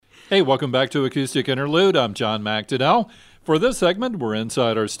Hey, welcome back to Acoustic Interlude. I'm John McDonnell. For this segment, we're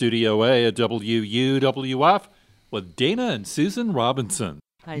inside our Studio A at WUWF with Dana and Susan Robinson.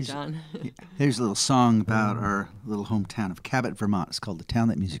 Hi, John. There's a little song about our little hometown of Cabot, Vermont. It's called The Town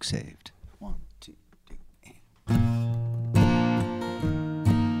That Music Saved. 1, 2, 3, and...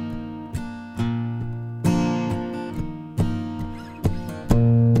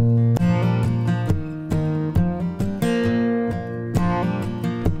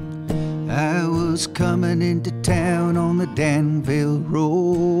 I was coming into town on the Danville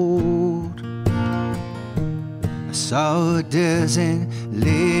Road. I saw a dozen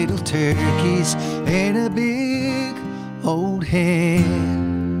little turkeys and a big old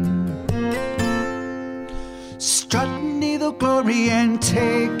hen, strutting either glory and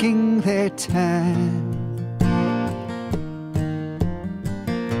taking their time.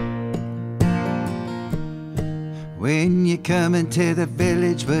 When you come into the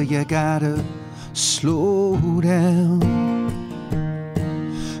village, well, you gotta slow down.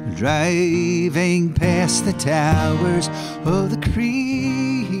 Driving past the towers of the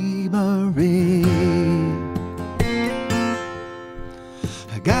creamery,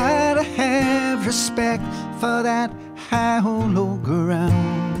 I gotta have respect for that high low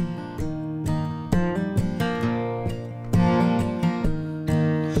ground.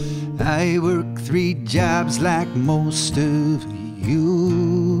 I work 3 jobs like most of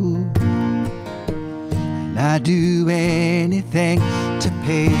you, and I do anything to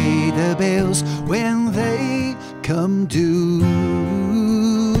pay the bills when they come due.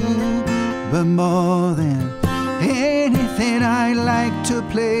 But more than anything, I like to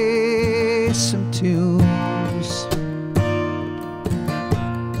play some tunes.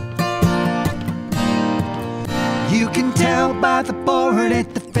 You can tell by the board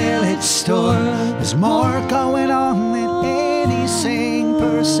at the village store, there's more going on than any sane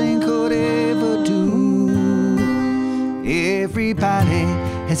person could ever do. Everybody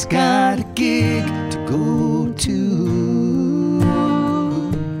has got a gig to go to.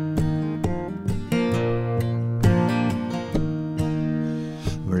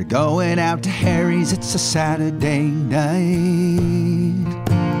 We're going out to Harry's, it's a Saturday night,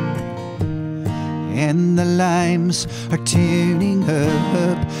 and the limes are tuning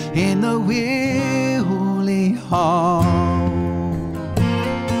up in the Willie Hall.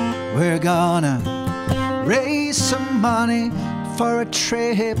 We're gonna raise some money for a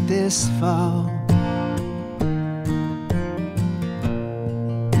trip this fall.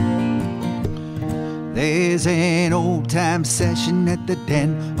 There's an old-time session at the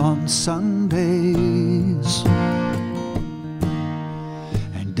Den on Sundays,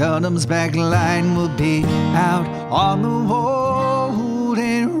 and Dunham's back line will be out on the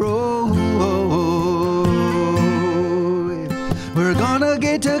Walden Road. We're gonna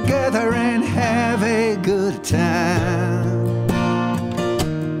get together and have a good time.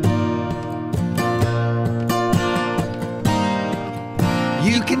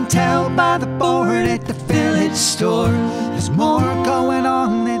 You can tell by the board at the village store, there's more going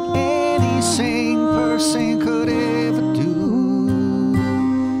on than any sane person could ever do.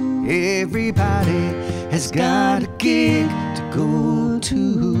 Everybody has got a gig to go to.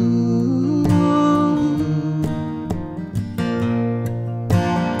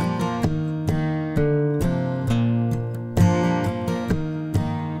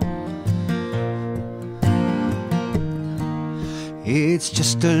 It's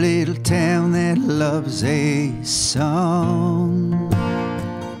just a little town that loves a song.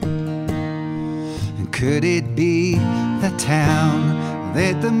 And could it be the town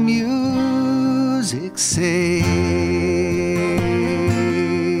that the music saved?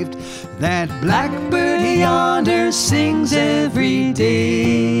 That blackbird yonder sings every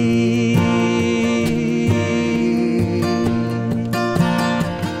day.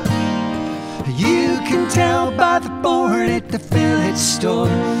 You can tell by the board at the village store,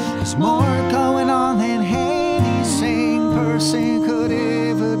 there's more going on than any sane person could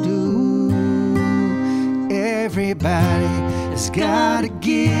ever do. Everybody has got a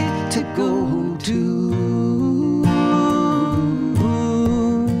gig to go to.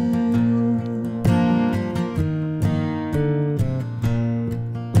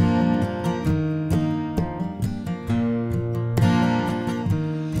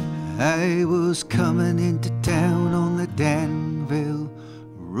 I was coming into town on the Danville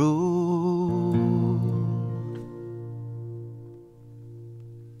Road.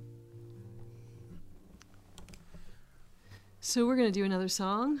 So we're going to do another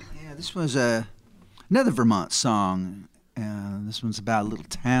song. Yeah, this was another Vermont song. This one's about a little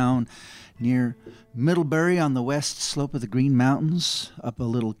town near Middlebury on the west slope of the Green Mountains, up a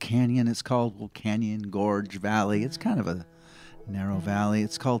little canyon. It's called Canyon Gorge Valley. It's kind of a narrow valley.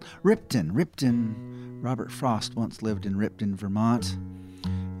 It's called Ripton. Ripton. Robert Frost once lived in Ripton, Vermont.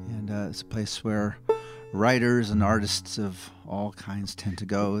 And it's a place where writers and artists of all kinds tend to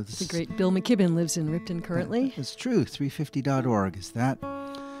go. The great Bill McKibben lives in Ripton currently. It's true. 350.org is that.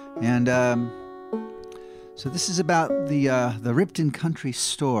 And so this is about the Ripton Country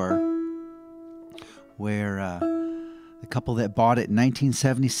Store, where the couple that bought it in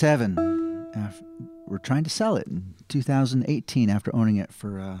 1977 were trying to sell it in 2018 after owning it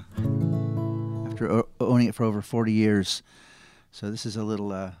for over 40 years. So this is a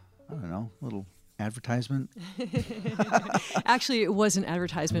little little advertisement. Actually, it was an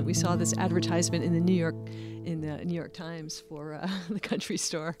advertisement. We saw this advertisement in the New York Times for the country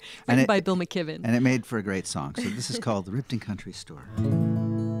store, written by Bill McKibben. And it made for a great song. So this is called The Ripton Country Store.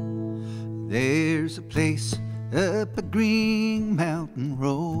 There's a place up a Green Mountain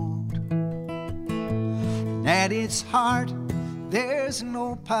Road, and at its heart there's an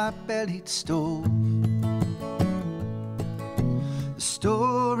old pot-bellied stove. The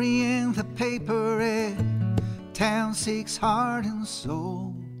story in the paper, town seeks heart and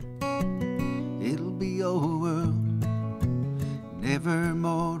soul. It'll be old world, never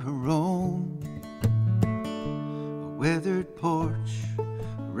more to roam. A weathered porch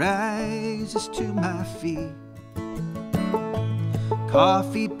rises to my feet.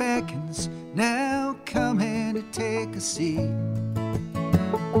 Coffee beckons, now come in to take a seat.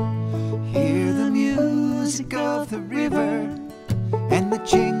 Hear the music of the river and the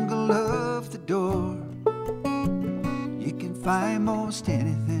jingle of the door. You can find most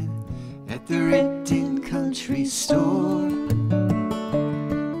anything at the Ripton Country Store.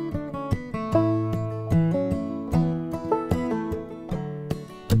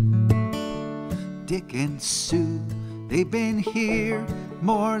 Dick and Sue, they've been here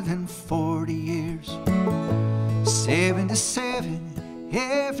more than 40 years. 7 to 7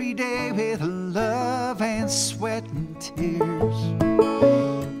 every day with love and sweat and tears.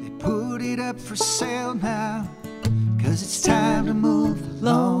 They put it up for sale now, 'cause it's time to move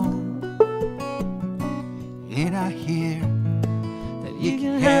along. And I hear that you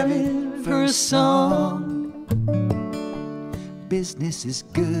can have it for a song. Business is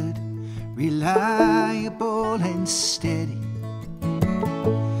good, reliable and steady.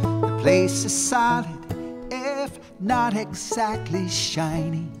 The place is solid, if not exactly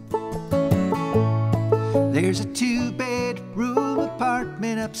shiny. There's a 2-bedroom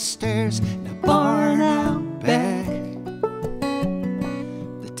apartment upstairs and a barn out back.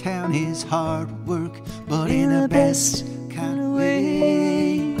 The town is hard work, but in the best kind of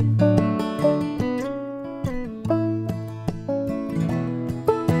way.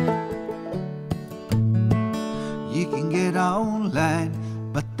 You can get online,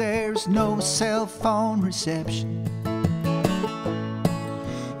 but there's no cell phone reception.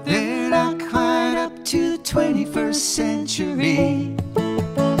 They're not quite up to the 21st century.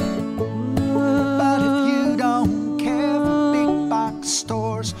 But if you don't care for big box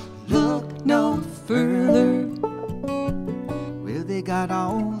stores, look no further. Well, they got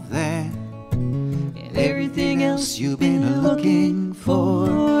all that and everything else you've been looking for.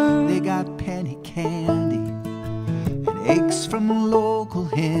 They got penny candy and eggs from local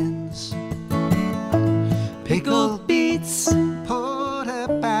hens, pickled beets pulled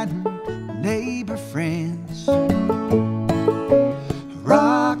up by neighbor friends,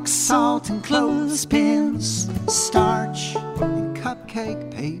 rock salt and clothespins, starch and cupcake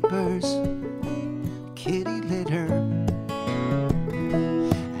papers, kitty litter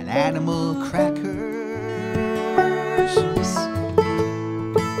and animal crackers.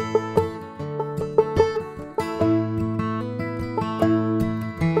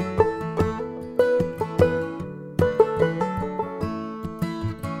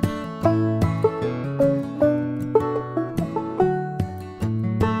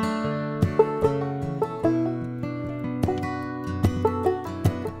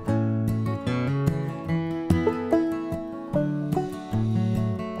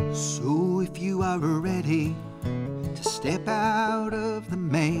 Ready to step out of the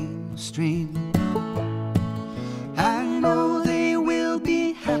mainstream, I know they will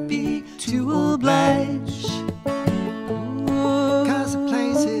be happy to oblige, 'cause the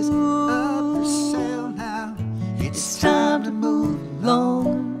place is up for sale now. It's time to move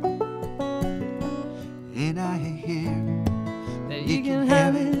along. And I hear that you can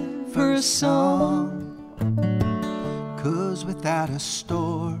have it for a song, 'cause without a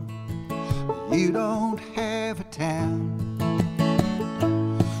store you don't have a town.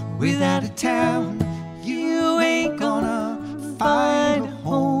 Without a town, you ain't gonna find a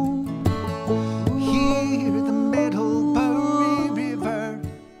home. Hear the Middlebury River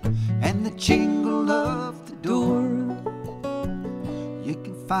and the jingle of the door. You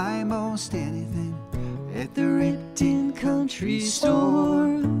can find most anything at the Ripton Country Store.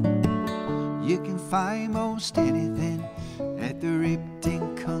 You can find most anything at the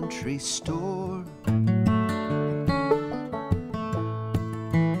Ripton Country Store.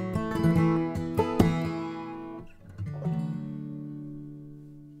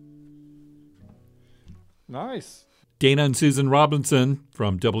 Nice. Dana and Susan Robinson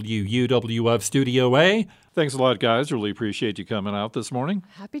from WUWF Studio A. Thanks a lot, guys. Really appreciate you coming out this morning.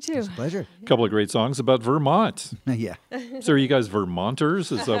 Happy to. It's a pleasure. A couple of great songs about Vermont. Yeah. So are you guys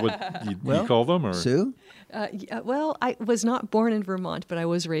Vermonters? Is that what you call them? Or? Sue? Well, I was not born in Vermont, but I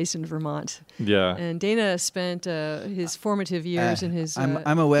was raised in Vermont. Yeah. And Dana spent his formative years in his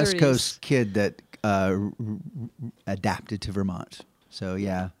I'm a West 30s. Coast kid that adapted to Vermont. So,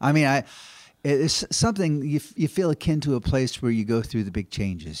 yeah. I mean, it's something you feel akin to a place where you go through the big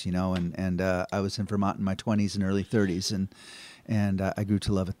changes, you know, and I was in Vermont in my 20s and early 30s, and I grew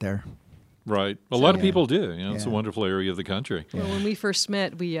to love it there. Right. A lot of people do. You know, It's a Yeah. wonderful area of the country. Well, when we first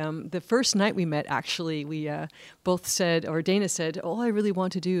met, we the first night we met, actually, we both said, or Dana said, all I really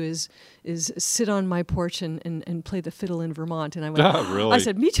want to do is sit on my porch and play the fiddle in Vermont. And I went, Really? I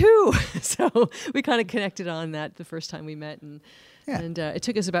said, me too. So we kind of connected on that the first time we met, and it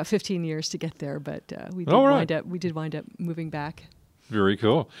took us about 15 years to get there, but we did wind up moving back. Very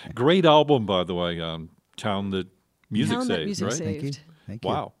cool. Great album, by the way. Town That Music Town Saved, That Music right? Saved. Thank you.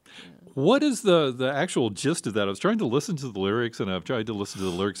 Wow. What is the actual gist of that? I was trying to listen to the lyrics, and I've tried to listen to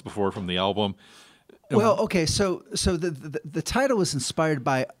the lyrics before from the album. Well, okay, so the title was inspired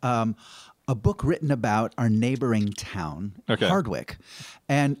by a book written about our neighboring town, Hardwick.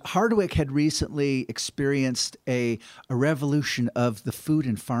 And Hardwick had recently experienced a revolution of the food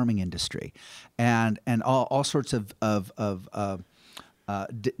and farming industry, and all sorts of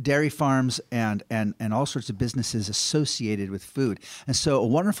dairy farms and all sorts of businesses associated with food. And so a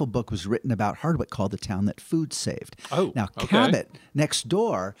wonderful book was written about Hardwick called The Town That Food Saved. Oh, now, okay. Cabot, next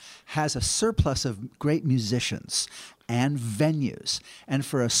door, has a surplus of great musicians and venues. And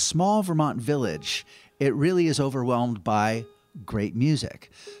for a small Vermont village, it really is overwhelmed by great music.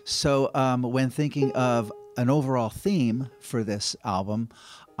 So when thinking of an overall theme for this album,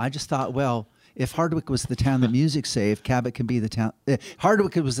 I just thought, well, if Hardwick was the town that music saved, Cabot can be the town.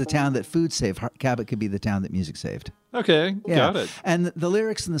 Hardwick was the town that food saved. Cabot could be the town that music saved. Okay, got it. And the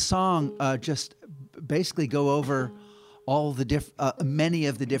lyrics in the song just basically go over all the many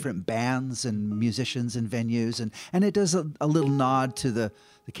of the different bands and musicians and venues, and it does a little nod to the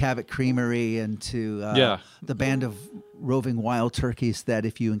Cabot Creamery and to the band of roving wild turkeys that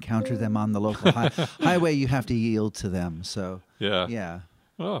if you encounter them on the local highway, you have to yield to them. So yeah.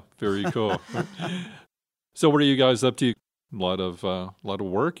 Oh, very cool. So, what are you guys up to? A lot of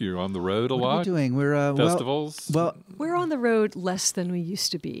work. You're on the road a lot. What are we doing? We're festivals. Well, we're on the road less than we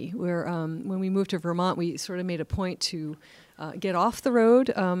used to be. We're when we moved to Vermont, we sort of made a point to get off the road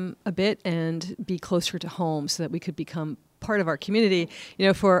a bit and be closer to home, so that we could become part of our community. You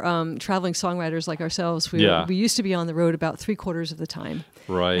know, for traveling songwriters like ourselves, we used to be on the road about 3/4 of the time.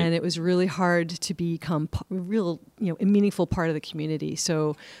 Right. And it was really hard to become a meaningful part of the community.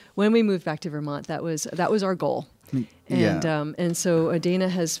 So when we moved back to Vermont, that was our goal. And so Dana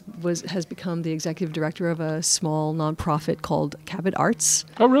has become the executive director of a small nonprofit called Cabot Arts.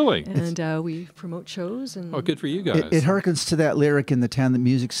 Oh, really? And we promote shows. And good for you guys. It harkens to that lyric in The Town That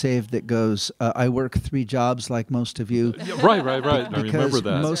Music Saved that goes, I work 3 jobs like most of you. Right. I remember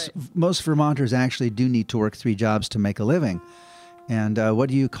that. Most Vermonters actually do need to work 3 jobs to make a living. And what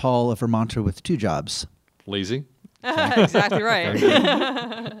do you call a Vermonter with 2 jobs? Lazy. Exactly right. Are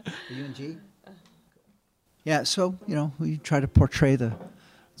you and G? Yeah, so we try to portray the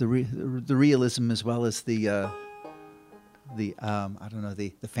realism as well as the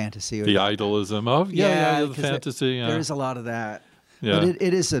fantasy or the idolism of the fantasy. There is a lot of that. Yeah. But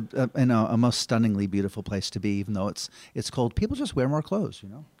it is a most stunningly beautiful place to be, even though it's cold. People just wear more clothes,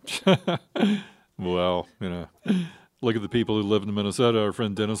 Well, look at the people who live in Minnesota. Our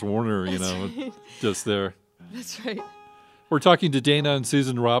friend Dennis Warner, just there. That's right. We're talking to Dana and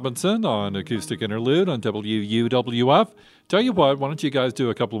Susan Robinson on Acoustic Interlude on WUWF. Tell you what, why don't you guys do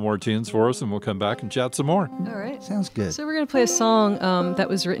a couple more tunes for us, and we'll come back and chat some more. All right. Sounds good. So we're going to play a song that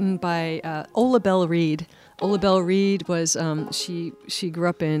was written by Ola Belle Reed. Ola Belle Reed was, she grew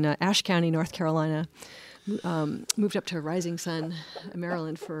up in Ashe County, North Carolina, moved up to Rising Sun,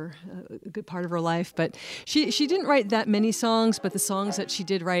 Maryland, for a good part of her life. But she didn't write that many songs, but the songs that she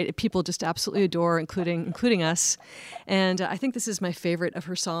did write, people just absolutely adore, including us. And I think this is my favorite of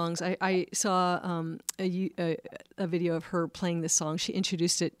her songs. I saw a video of her playing this song. She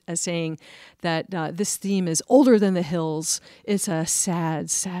introduced it as saying that this theme is older than the hills. It's a sad,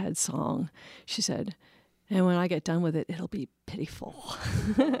 sad song, she said. And when I get done with it, it'll be pitiful.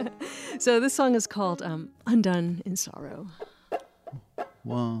 So this song is called Undone in Sorrow.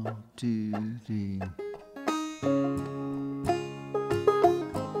 1, 2, 3.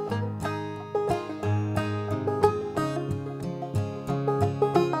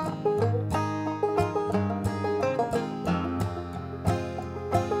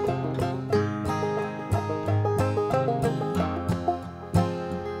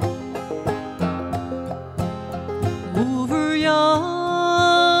 Over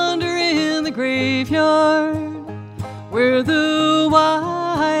yonder in the graveyard, where the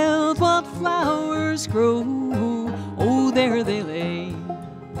wild flowers grow, oh, there they lay.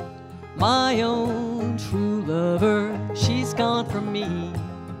 My own true lover, she's gone from me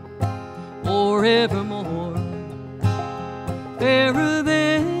forevermore. Fairer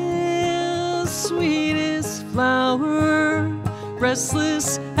than sweetest flower,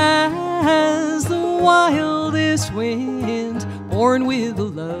 restless as the wildest wind, born with a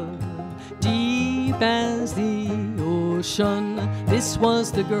love deep as the ocean. This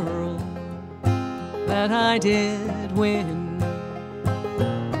was the girl that I did win.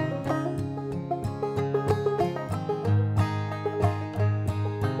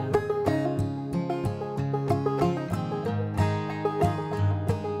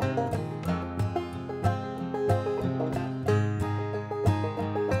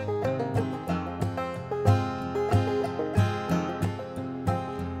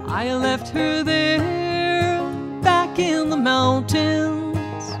 I left her there back in the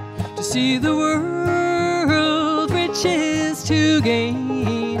mountains to see the world, riches to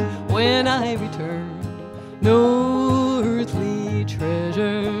gain. When I returned, no earthly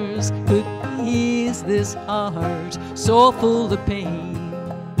treasures could ease this heart so full of pain.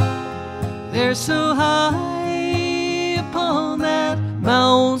 They're so high upon that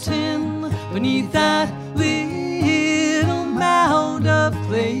mountain, beneath that little mound of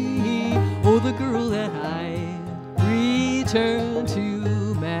clay. Oh, the girl that I returned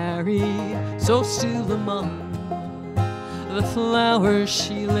to marry, so still among the flowers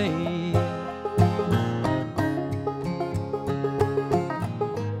she lay.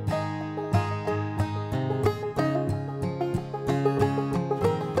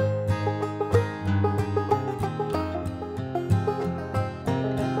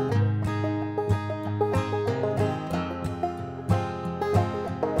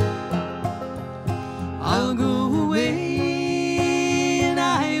 I'll go away and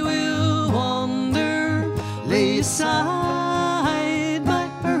I will wander, lay aside my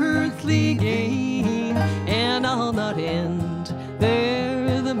earthly gain, and I'll not end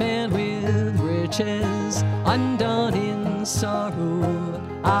there, the man with riches, undone in sorrow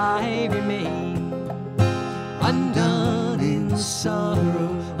I remain. Undone in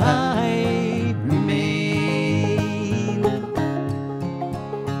sorrow I remain.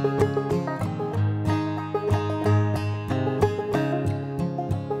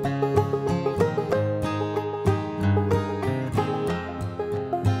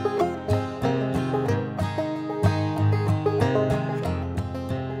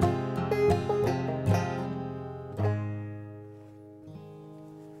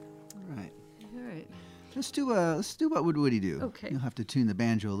 Let's do What Would Woody Do? Okay. You'll have to tune the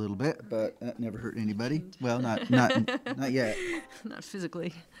banjo a little bit, but that never hurt anybody. Well, not yet. Not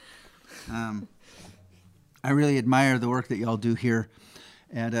physically. I really admire the work that y'all do here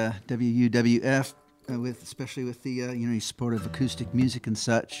at WUWF, especially with the your support of acoustic music and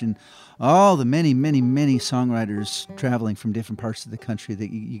such, and all the many songwriters traveling from different parts of the country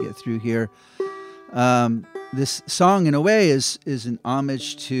that you get through here. This song, in a way, is an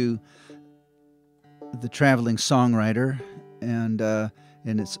homage to the traveling songwriter, and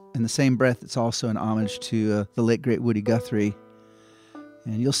it's in the same breath, it's also an homage to the late great Woody Guthrie.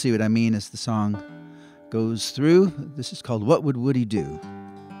 And you'll see what I mean as the song goes through. This is called What Would Woody Do?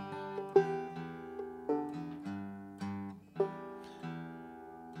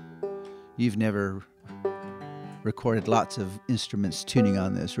 You've never recorded lots of instruments tuning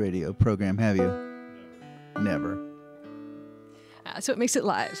on this radio program, have you? Never. So it makes it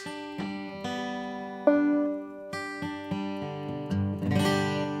live.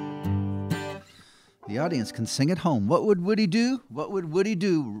 The audience can sing at home. What would Woody do? What would Woody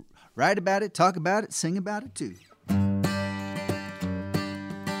do? Write about it, talk about it, sing about it too.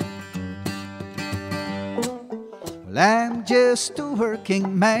 Well, I'm just a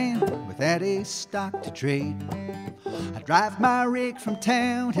working man without a stock to trade. I drive my rig from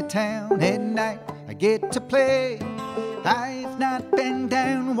town to town. At night I get to play. I've not been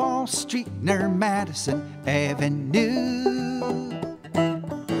down Wall Street nor Madison Avenue.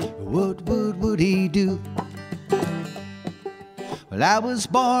 What would he do? Well, I was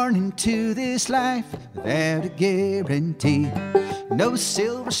born into this life without a guarantee. No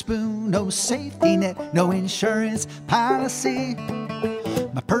silver spoon, no safety net, no insurance policy.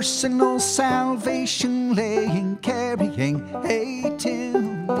 My personal salvation lay in carrying a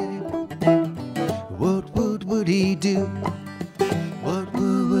tune. What would he do? What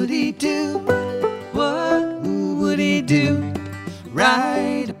would he do? What would he do?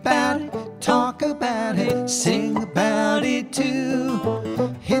 Write about it, talk about it, sing about it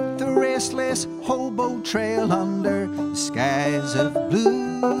too. Hit the restless hobo trail under the skies of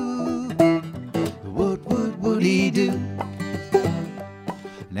blue. What would he do?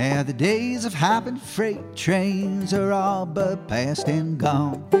 Now the days of hopping freight trains are all but past and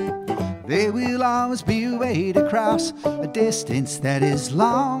gone. There will always be a way to cross a distance that is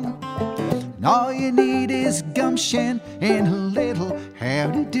long. And all you need is gumption and a little how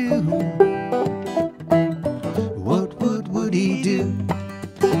to do. What would he do?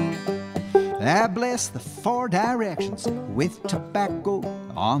 I bless the 4 directions with tobacco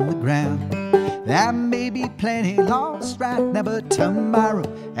on the ground. I may be plenty lost right now, but tomorrow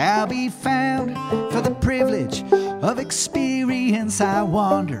I'll be found. For the privilege of experience I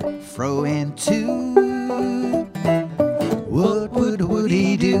wander fro and to. What would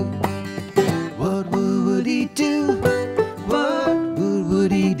he do? What would he do? What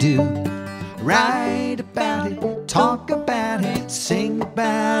would he do? Write about it, talk about it, sing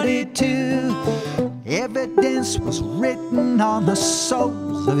about it too. Evidence was written on the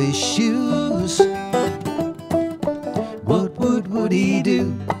soles of his shoes. What would he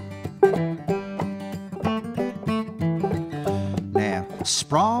do? Now,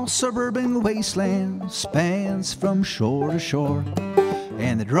 sprawl suburban wasteland spans from shore to shore,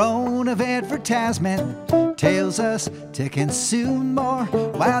 and the drone of advertisement tells us to consume more,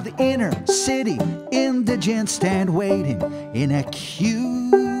 while the inner city indigents stand waiting in a queue.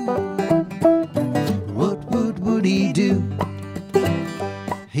 What would he do?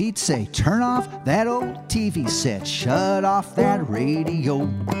 He'd say, turn off that old TV set, shut off that radio,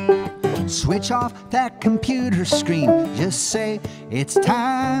 switch off that computer screen, just say it's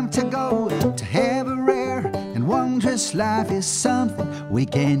time to go. To have a rare and wondrous life is something we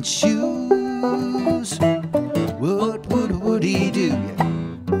can choose. What would he do?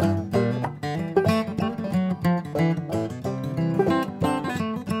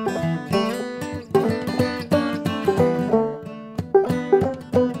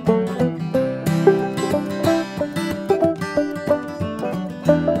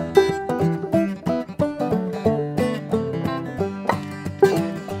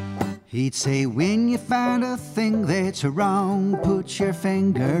 He'd say, when you find a thing that's wrong, put your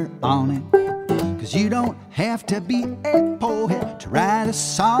finger on it. 'Cause you don't have to be a poet to write a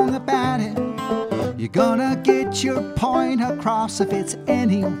song about it. You're gonna get your point across if it's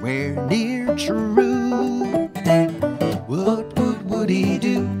anywhere near true. What would he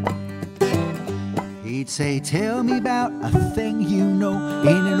do? He'd say, tell me about a thing you know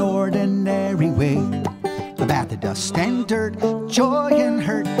in an ordinary way, about the dust and dirt, joy and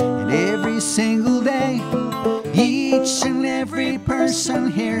hurt in every single day. Each and every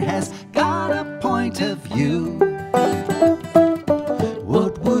person here has got a point of view.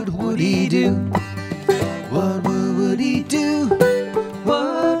 What would he do? What would he do?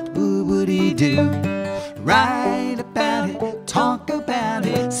 What would he do? Write about it, talk about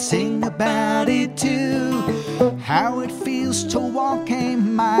it, sing about it too. How it feels to walk a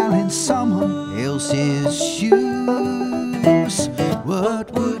mile in someone else's shoes.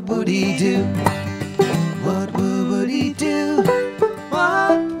 What would he do? What would he do?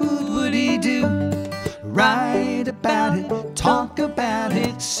 What would he do? Write about it, talk about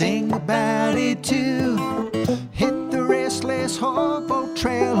it, sing about it too. Hit the restless hobo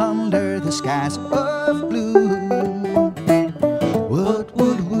trail under the skies of blue. What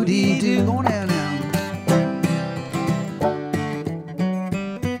would he do? Go down now.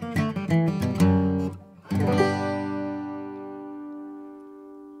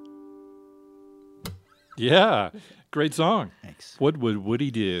 Yeah, great song. Thanks. What would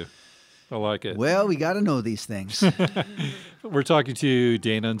Woody do? I like it. Well, we got to know these things. We're talking to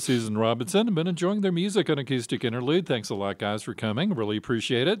Dana and Susan Robinson. I've been enjoying their music on Acoustic Interlude. Thanks a lot, guys, for coming. Really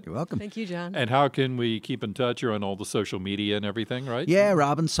appreciate it. You're welcome. Thank you, John. And how can we keep in touch? You're on all the social media and everything, right? Yeah,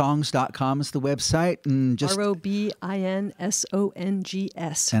 robinsongs.com is the website. And just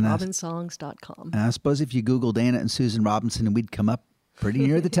ROBINSONGS, And robinsongs.com. and I suppose if you Google Dana and Susan Robinson, we'd come up pretty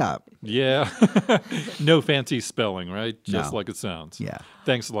near the top. Yeah. No fancy spelling, right? Just No. like it sounds. Yeah.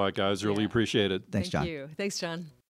 Thanks a lot, guys. Really appreciate it. Thanks, John. Thank you. Thanks, John.